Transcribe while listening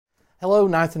Hello,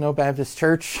 Ninth and O Baptist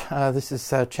Church. This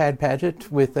is Chad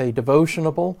Paget with a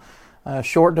devotionable,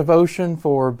 short devotion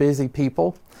for busy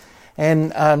people.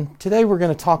 And today we're going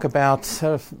to talk about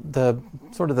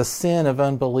the sin of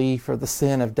unbelief or the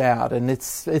sin of doubt. And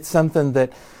it's something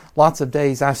that lots of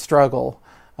days I struggle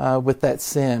with that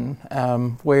sin,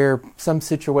 where some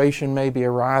situation maybe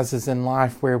arises in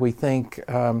life where we think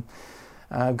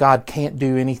God can't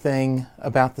do anything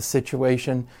about the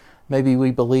situation. Maybe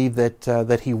we believe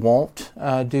that He won't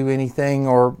do anything,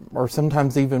 or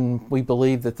sometimes even we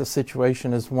believe that the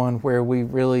situation is one where we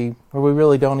really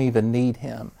don't even need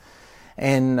Him.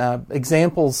 And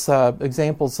examples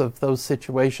of those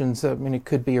situations. I mean, it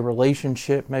could be a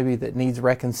relationship maybe that needs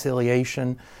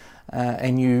reconciliation,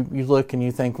 and you look and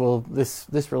you think, well,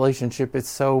 this relationship is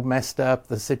so messed up.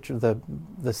 The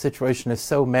situation is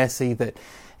so messy that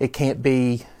it can't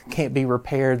be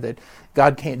repaired. That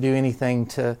God can't do anything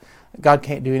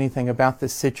about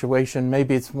this situation.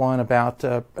 Maybe it's one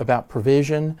about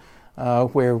provision,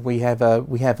 where we have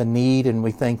a need and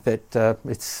we think that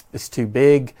it's too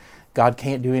big. God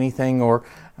can't do anything. Or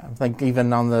I think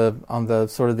even on the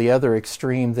sort of the other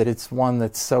extreme, that it's one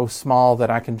that's so small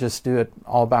that I can just do it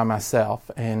all by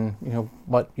myself. And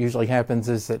what usually happens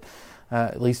is that,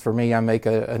 at least for me, I make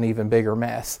an even bigger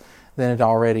mess than it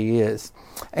already is.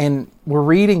 And we're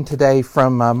reading today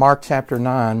from Mark chapter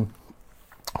 9,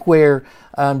 where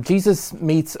Jesus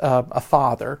meets a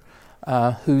father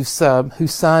whose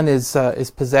son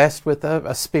is possessed with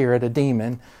a spirit, a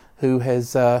demon,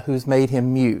 who's made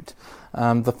him mute.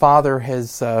 The father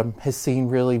has seen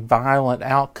really violent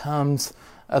outcomes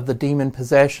of the demon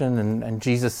possession, and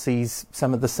Jesus sees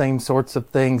some of the same sorts of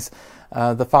things.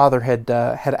 The father had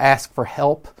asked for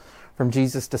help from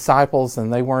Jesus' disciples,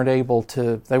 and they weren't able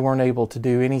to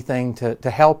do anything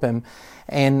to help him,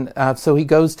 and so he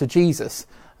goes to Jesus,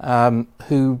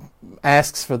 who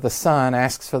asks for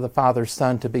the father's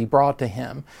son to be brought to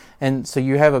him. And so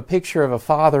you have a picture of a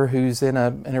father who's in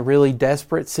a really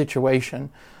desperate situation,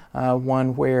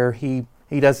 one where he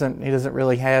doesn't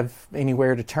really have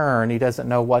anywhere to turn. He doesn't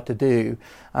know what to do,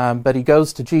 but he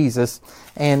goes to Jesus.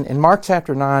 And in Mark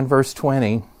chapter 9, verse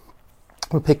 20,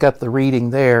 we'll pick up the reading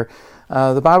there.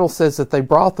 The Bible says that they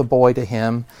brought the boy to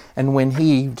him, and when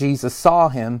Jesus saw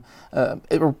him,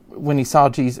 when he saw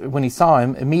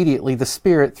him, immediately the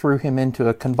spirit threw him into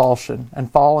a convulsion, and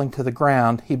falling to the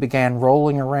ground, he began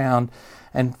rolling around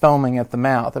and foaming at the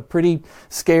mouth. A pretty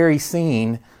scary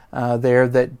scene there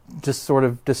that just sort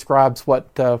of describes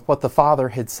what the father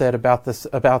had said about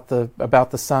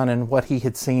the son and what he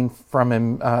had seen from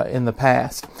him in the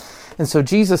past. And so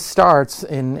Jesus starts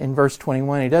in verse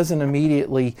 21. He doesn't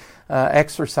immediately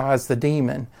exorcise the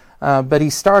demon, but he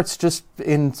starts just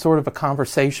in sort of a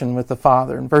conversation with the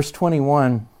father. In verse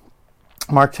 21,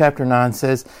 Mark chapter 9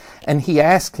 says, "And he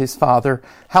asked his father,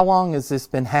 'How long has this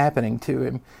been happening to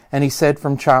him?' And he said,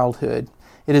 'From childhood.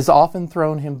 It has often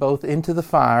thrown him both into the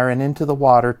fire and into the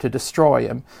water to destroy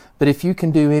him. But if you can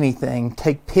do anything,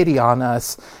 take pity on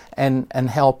us and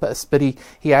help us.'" But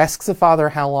he asks the father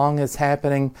how long it's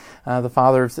happening. The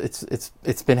father,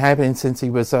 it's been happening since he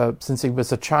was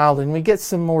a child, and we get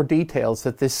some more details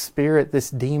that this spirit,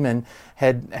 this demon,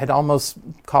 had almost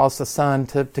caused the son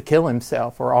to kill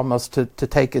himself, or almost to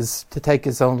take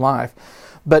his own life.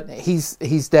 But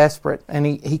he's desperate, and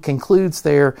he concludes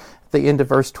there at the end of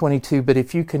verse 22, "But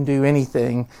if you can do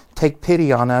anything, take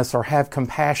pity on us," or have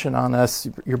compassion on us,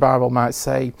 your Bible might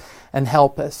say, "and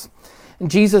help us."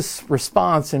 And Jesus'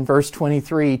 response in verse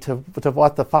 23 to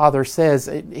what the father says,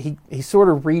 he sort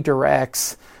of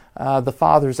redirects the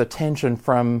father's attention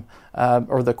from,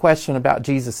 or the question about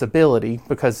Jesus' ability,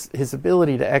 because his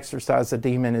ability to exorcise a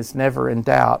demon is never in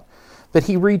doubt. But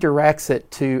he redirects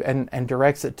it to, and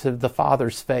directs it to the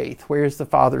father's faith. Where is the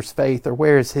father's faith, or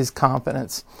where is his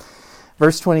confidence?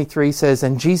 Verse 23 says,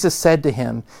 "And Jesus said to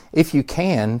him, 'If you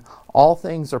can, all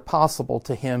things are possible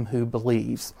to him who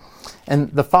believes.'"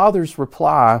 And the father's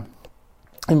reply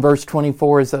in verse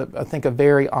 24 is, I think, a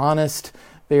very honest,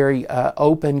 very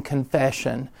open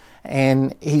confession.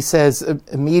 And he says,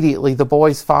 immediately the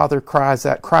boy's father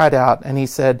cried out, and he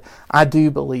said, "I do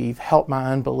believe, help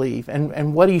my unbelief."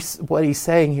 And what he's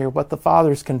saying here, what the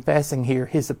father's confessing here,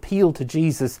 his appeal to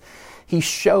Jesus, he's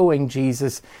showing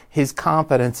Jesus his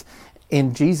confidence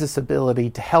in Jesus' ability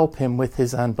to help him with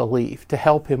his unbelief, to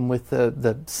help him with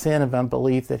the sin of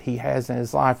unbelief that he has in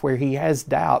his life, where he has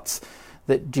doubts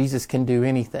that Jesus can do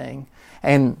anything.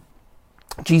 And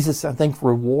Jesus, I think,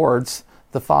 rewards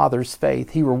the Father's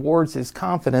faith. He rewards his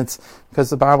confidence because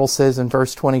the Bible says in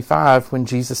verse 25, when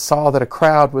Jesus saw that a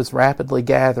crowd was rapidly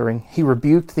gathering, he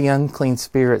rebuked the unclean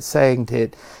spirit, saying to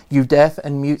it, "You deaf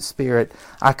and mute spirit,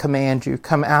 I command you,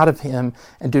 come out of him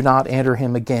and do not enter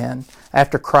him again."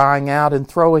 After crying out and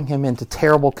throwing him into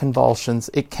terrible convulsions,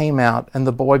 it came out, and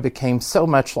the boy became so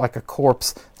much like a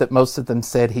corpse that most of them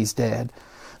said, "He's dead."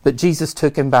 But Jesus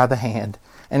took him by the hand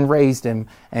and raised him,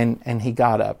 and he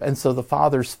got up. And so the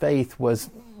father's faith was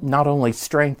not only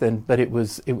strengthened, but it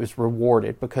was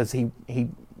rewarded, because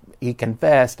he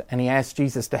confessed and he asked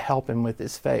Jesus to help him with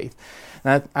his faith.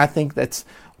 And I think that's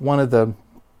one of the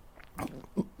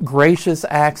gracious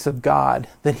acts of God,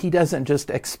 that he doesn't just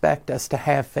expect us to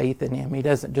have faith in him. He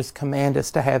doesn't just command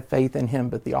us to have faith in him,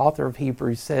 but the author of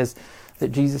Hebrews says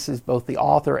that Jesus is both the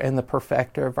author and the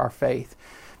perfecter of our faith.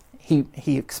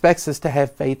 He expects us to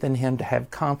have faith in him, to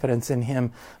have confidence in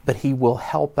him, but he will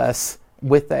help us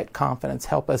with that confidence,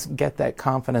 help us get that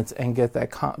confidence and get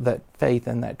that faith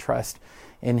and that trust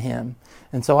in him.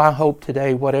 And so I hope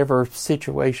today, whatever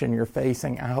situation you're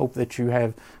facing, I hope that you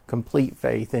have complete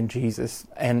faith in Jesus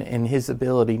and in his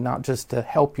ability not just to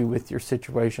help you with your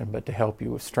situation, but to help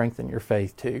you strengthen your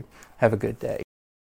faith too. Have a good day.